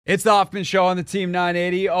It's the Hoffman Show on the Team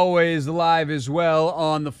 980, always live as well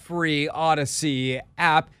on the free Odyssey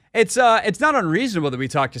app. It's not unreasonable that we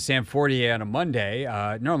talk to Sam Fortier on a Monday.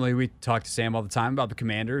 Normally we talk to Sam all the time about the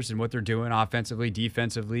Commanders and what they're doing offensively,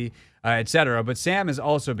 defensively, etc. But Sam has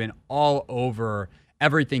also been all over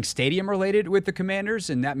everything stadium related with the Commanders,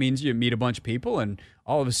 and that means you meet a bunch of people, and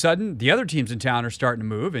all of a sudden the other teams in town are starting to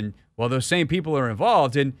move, and well, those same people are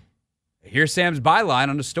involved. And here's Sam's byline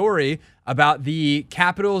on a story about the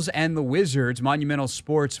Capitals and the Wizards, Monumental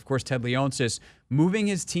Sports, of course, Ted Leonsis, moving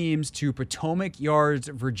his teams to Potomac Yards,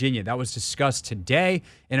 Virginia. That was discussed today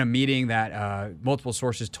in a meeting that multiple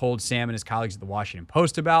sources told Sam and his colleagues at the Washington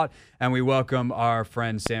Post about. And we welcome our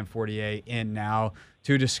friend Sam Fortier in now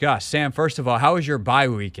to discuss. Sam, first of all, how was your bye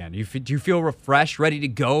weekend? Do you feel refreshed, ready to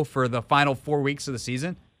go for the final 4 weeks of the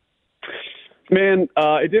season? Man,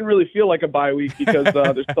 it didn't really feel like a bye week because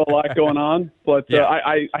there's still a lot going on. But Yeah.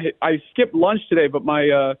 I skipped lunch today, but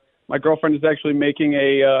my girlfriend is actually making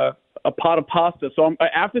a pot of pasta. So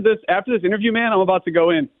after this interview, man, I'm about to go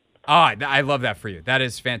in. Oh, I love that for you. That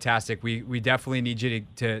is fantastic. We definitely need you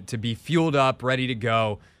to be fueled up, ready to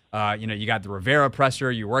go. You got the Rivera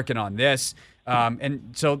presser. You're working on this.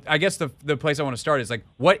 And so I guess the place I want to start is like,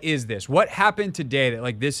 what is this? What happened today that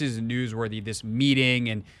like this is newsworthy, this meeting,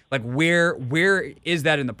 and like where is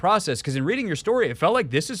that in the process? Because in reading your story, it felt like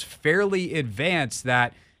this is fairly advanced,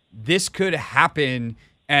 that this could happen,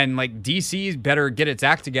 and like DC's better get its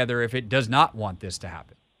act together if it does not want this to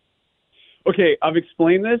happen. Okay, I've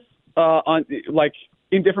explained this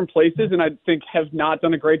in different places, and I think have not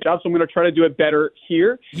done a great job. So I'm going to try to do it better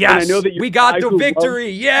here. Yes, and I know that we got the victory.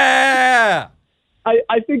 Yeah.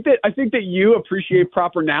 I think that you appreciate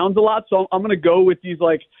proper nouns a lot, so I'm going to go with these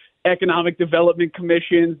like economic development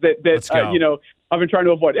commissions that I've been trying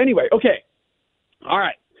to avoid. Anyway, okay, all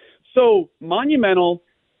right. So Monumental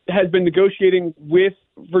has been negotiating with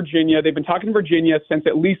Virginia. They've been talking to Virginia since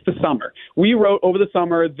at least the summer. We wrote over the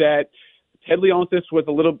summer that Ted Leonsis was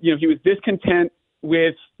a little, he was discontent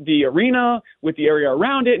with the arena, with the area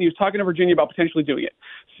around it, and he was talking to Virginia about potentially doing it.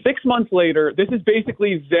 6 months later, this is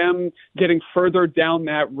basically them getting further down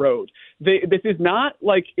that road. This is not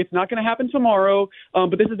like it's not going to happen tomorrow,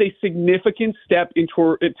 but this is a significant step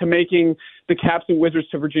into making the Caps and Wizards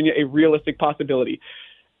to Virginia a realistic possibility.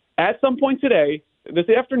 At some point today, this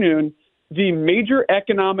afternoon, the Major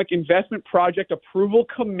Economic Investment Project Approval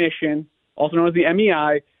Commission, also known as the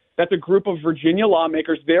MEI, that's a group of Virginia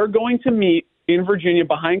lawmakers. They're going to meet in Virginia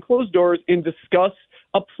behind closed doors and discuss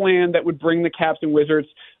a plan that would bring the Caps and Wizards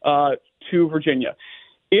to Virginia.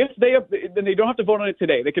 If then they don't have to vote on it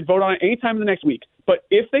today. They could vote on it anytime in the next week. But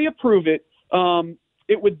if they approve it,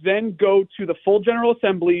 it would then go to the full General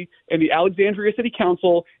Assembly and the Alexandria City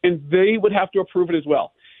Council, and they would have to approve it as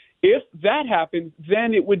well. If that happens,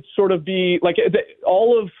 then it would sort of be like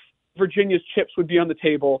all of Virginia's chips would be on the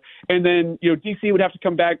table, and then DC would have to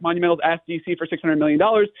come back. Monumental's asked DC for $600 million.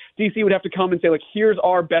 DC would have to come and say, like, here's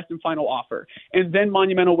our best and final offer, and then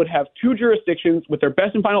Monumental would have two jurisdictions with their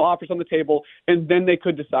best and final offers on the table, and then they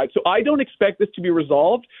could decide. So I don't expect this to be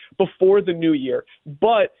resolved before the new year,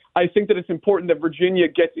 but I think that it's important that Virginia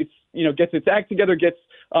gets its act together, gets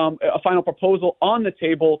a final proposal on the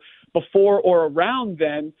table before or around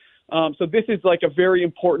then. So this is like a very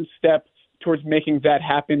important step towards making that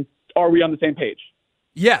happen. Are we on the same page?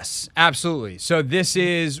 Yes, absolutely. So this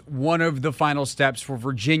is one of the final steps for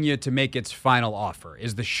Virginia to make its final offer,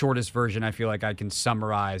 is the shortest version I feel like I can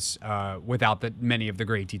summarize without many of the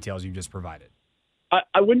great details you just provided.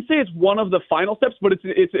 I wouldn't say it's one of the final steps, but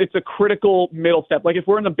it's a critical middle step. Like if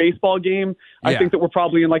we're in a baseball game, I think that we're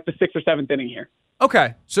probably in like the 6th or 7th inning here.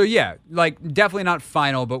 Okay. So yeah, like definitely not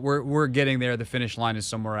final, but we're getting there. The finish line is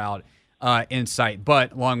somewhere out in sight,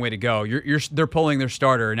 but long way to go. They're pulling their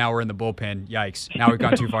starter. Now we're in the bullpen. Yikes. Now we've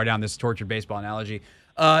gone too far down this tortured baseball analogy.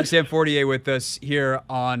 Sam Fortier with us here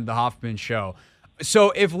on the Hoffman Show.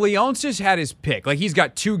 So if Leonsis had his pick, like he's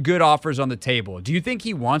got two good offers on the table, do you think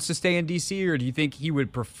he wants to stay in DC, or do you think he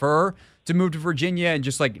would prefer to move to Virginia and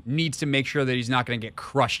just like needs to make sure that he's not going to get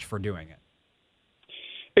crushed for doing it?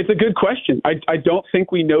 It's a good question. I don't think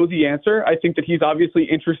we know the answer. I think that he's obviously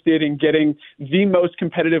interested in getting the most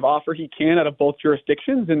competitive offer he can out of both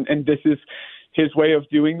jurisdictions, and this is his way of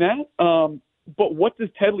doing that. But what does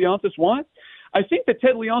Ted Leonsis want? I think that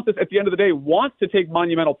Ted Leonsis, at the end of the day, wants to take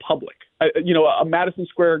Monumental public. A Madison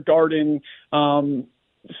Square Garden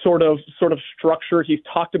sort of structure. He's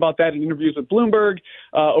talked about that in interviews with Bloomberg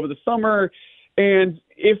over the summer. And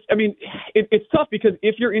it's tough because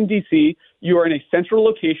if you're in D.C., you are in a central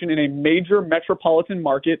location in a major metropolitan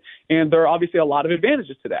market, and there are obviously a lot of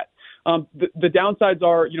advantages to that. The downsides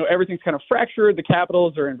are, everything's kind of fractured. The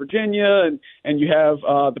capitals are in Virginia, and you have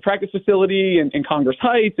the practice facility in Congress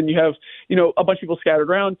Heights, and you have, a bunch of people scattered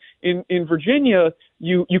around. In Virginia,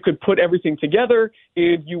 you could put everything together,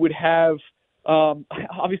 and you would have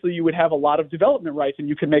obviously you would have a lot of development rights, and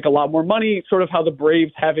you could make a lot more money, sort of how the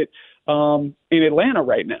Braves have it in Atlanta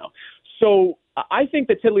right now. So I think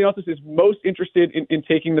that Ted Leonsis is most interested in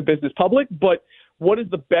taking the business public, but what is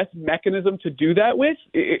the best mechanism to do that with?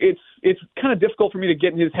 It's kind of difficult for me to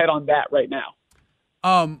get in his head on that right now.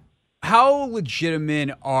 How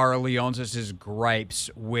legitimate are Leonsis's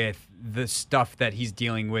gripes with the stuff that he's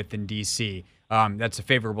dealing with in D.C.? That's a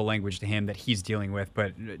favorable language to him that he's dealing with,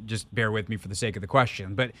 but just bear with me for the sake of the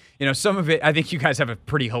question. But, some of it, I think you guys have a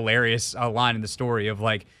pretty hilarious line in the story of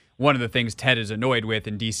like, one of the things Ted is annoyed with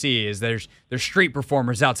in D.C. is there's street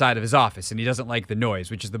performers outside of his office, and he doesn't like the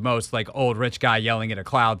noise, which is the most like old rich guy yelling at a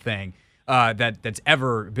cloud thing that's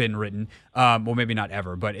ever been written. Well, maybe not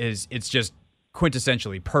ever, but it's just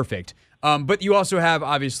quintessentially perfect. But you also have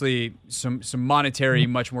obviously some monetary,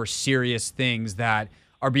 much more serious things that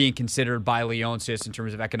are being considered by Leonsis in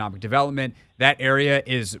terms of economic development. That area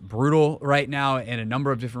is brutal right now in a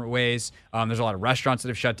number of different ways. There's a lot of restaurants that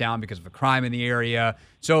have shut down because of the crime in the area.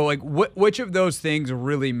 So, like, which of those things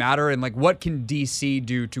really matter, and like, what can DC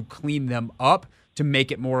do to clean them up to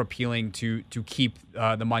make it more appealing to keep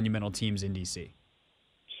the Monumental teams in DC?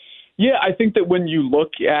 Yeah, I think that when you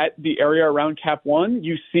look at the area around Cap One,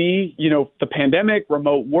 you see, the pandemic,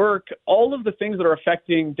 remote work, all of the things that are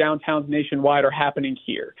affecting downtowns nationwide are happening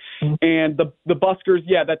here. Mm-hmm. And the buskers,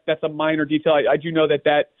 yeah, that's a minor detail. I do know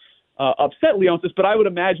that upset Leonsis, but I would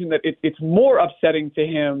imagine that it's more upsetting to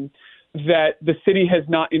him that the city has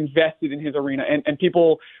not invested in his arena. And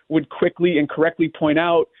people would quickly and correctly point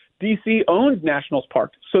out D.C. owns Nationals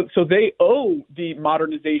Park, so they owe the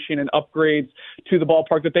modernization and upgrades to the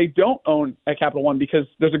ballpark that they don't own at Capital One because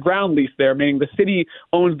there's a ground lease there, meaning the city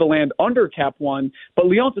owns the land under Cap One, but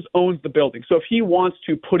Leonsis owns the building. So if he wants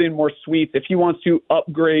to put in more suites, if he wants to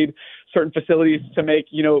upgrade certain facilities to make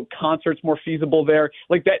concerts more feasible there,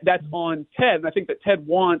 like that's on Ted. And I think that Ted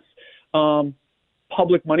wants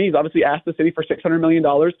public money. He's obviously asked the city for $600 million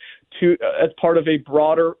as part of a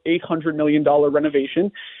broader $800 million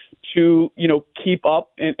renovation to, keep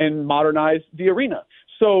up and modernize the arena.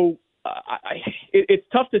 So it's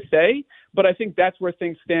tough to say, but I think that's where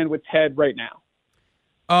things stand with Ted right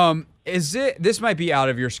now. This might be out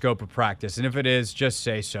of your scope of practice, and if it is, just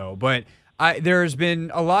say so. But there's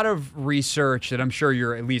been a lot of research that I'm sure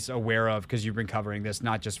you're at least aware of because you've been covering this,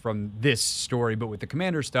 not just from this story, but with the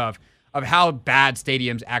Commander stuff, of how bad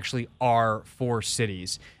stadiums actually are for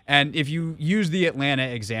cities. And if you use the Atlanta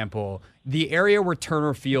example, the area where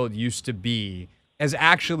Turner Field used to be has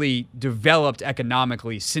actually developed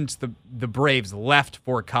economically since the Braves left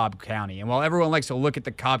for Cobb County. And while everyone likes to look at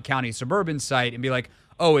the Cobb County suburban site and be like,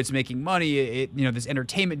 oh, it's making money, this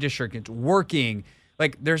entertainment district, it's working,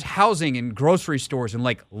 like there's housing and grocery stores and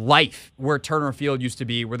like life where Turner Field used to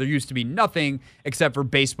be, where there used to be nothing except for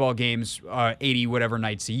baseball games 80 whatever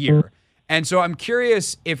nights a year. And so I'm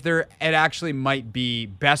curious if it actually might be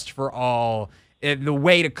best for all. The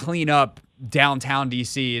way to clean up downtown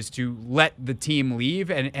DC is to let the team leave,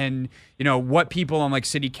 and what people on like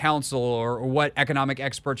city council or what economic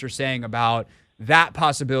experts are saying about that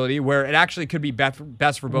possibility, where it actually could be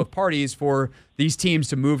best for both parties for these teams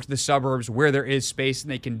to move to the suburbs where there is space and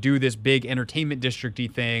they can do this big entertainment district-y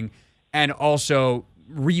thing, and also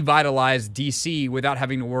revitalize DC without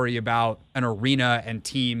having to worry about an arena and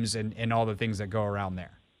teams and all the things that go around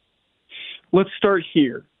there. Let's start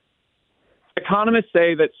here. Economists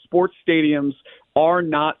say that sports stadiums are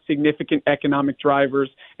not significant economic drivers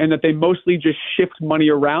and that they mostly just shift money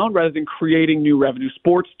around rather than creating new revenue.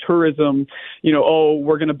 Sports tourism,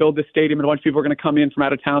 we're going to build this stadium and a bunch of people are going to come in from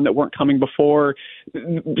out of town that weren't coming before.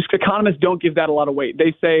 Economists don't give that a lot of weight.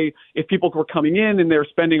 They say if people were coming in and they're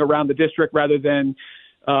spending around the district rather than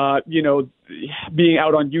being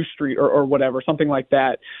out on U Street or whatever, something like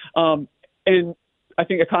that. And I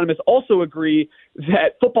think economists also agree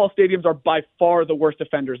that football stadiums are by far the worst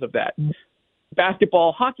offenders of that.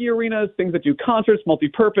 Basketball, hockey arenas, things that do concerts,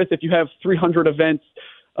 multi-purpose. If you have 300 events,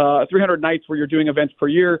 300 nights where you're doing events per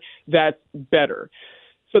year, that's better.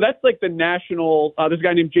 So that's like the national, there's a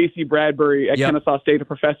guy named J.C. Bradbury at Kennesaw State, a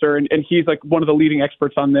professor, and he's like one of the leading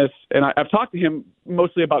experts on this. And I've talked to him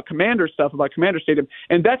mostly about Commander stuff, about Commander Stadium,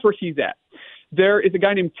 and that's where he's at. there is a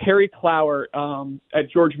guy named Terry Clower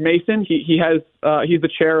at George Mason. He's the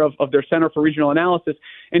chair of their Center for Regional Analysis,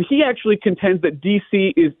 and he actually contends that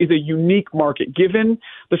D.C. is a unique market given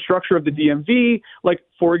the structure of the DMV. Like,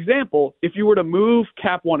 for example, if you were to move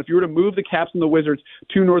Cap One, if you were to move the Caps and the Wizards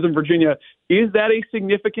to Northern Virginia, is that a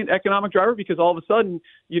significant economic driver? Because all of a sudden,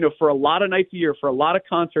 for a lot of nights a year, for a lot of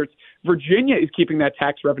concerts, Virginia is keeping that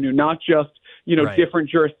tax revenue, not just right. Different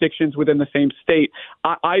jurisdictions within the same state.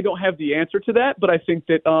 I don't have the answer to that, but I think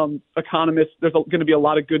that economists, there's going to be a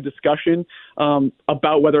lot of good discussion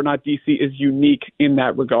about whether or not D.C. is unique in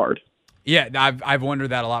that regard. Yeah, I've wondered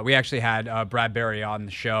that a lot. We actually had Brad Berry on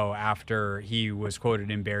the show after he was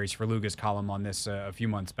quoted in Barry's Ferluga's column on this a few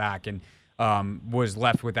months back, and was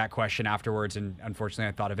left with that question afterwards. And unfortunately,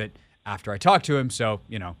 I thought of it after I talked to him, so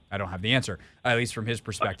I don't have the answer, at least from his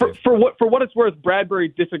perspective. For what it's worth, Bradbury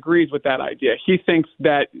disagrees with that idea. He thinks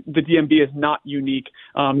that the DMV is not unique,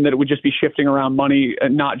 that it would just be shifting around money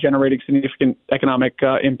and not generating significant economic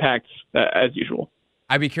impacts as usual.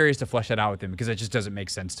 I'd be curious to flesh that out with him because it just doesn't make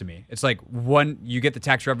sense to me. It's like you get the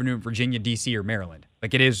tax revenue in Virginia, D.C., or Maryland.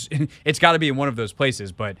 Like it's got to be in one of those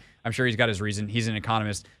places, but I'm sure he's got his reason. He's an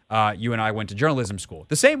economist. You and I went to journalism school.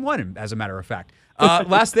 The same one, as a matter of fact.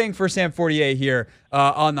 Last thing for Sam Fortier here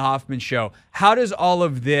on the Hoffman Show. How does all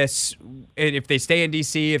of this, if they stay in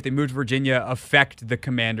D.C., if they move to Virginia, affect the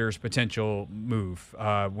Commanders' potential move,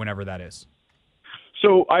 whenever that is?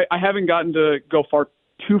 So I haven't gotten to go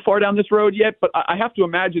too far down this road yet, but I have to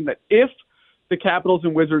imagine that if the Capitals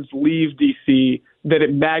and Wizards leave D.C., that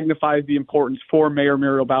it magnifies the importance for Mayor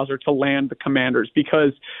Muriel Bowser to land the Commanders,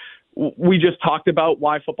 because we just talked about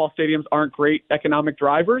why football stadiums aren't great economic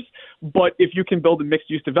drivers. But if you can build a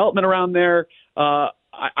mixed-use development around there, I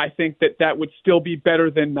think that would still be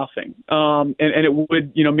better than nothing. And it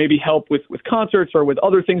would, maybe help with concerts or with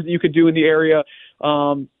other things that you could do in the area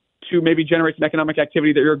to maybe generate some economic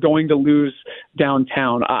activity that you're going to lose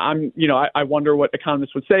downtown. I wonder what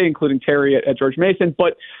economists would say, including Terry at George Mason.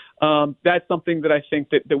 But that's something that I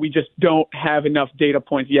think that we just don't have enough data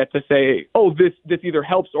points yet to say, this either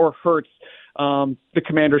helps or hurts the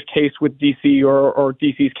Commanders' case with DC or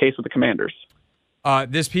DC's case with the Commanders.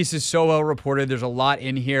 This piece is so well reported. There's a lot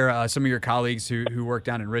in here. Some of your colleagues who work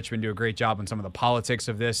down in Richmond do a great job on some of the politics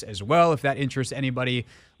of this as well. If that interests anybody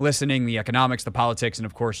listening, the economics, the politics, and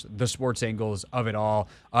of course the sports angles of it all.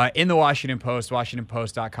 In the Washington Post,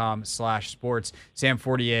 WashingtonPost.com/sports. Sam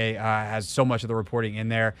Fortier has so much of the reporting in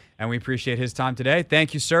there, and we appreciate his time today.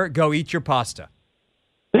 Thank you, sir. Go eat your pasta.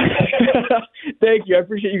 Thank you. I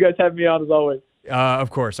appreciate you guys having me on as always. Of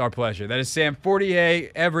course, our pleasure. That is Sam Fortier,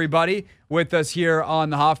 everybody, with us here on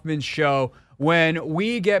the Hoffman Show. When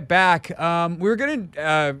we get back, we're going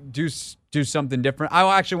to do something different.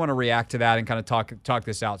 I actually want to react to that and kind of talk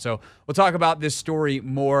this out. So we'll talk about this story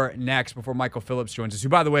more next before Michael Phillips joins us, who,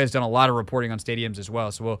 by the way, has done a lot of reporting on stadiums as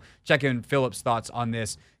well. So we'll check in Phillips' thoughts on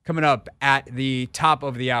this coming up at the top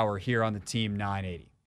of the hour here on the Team 980.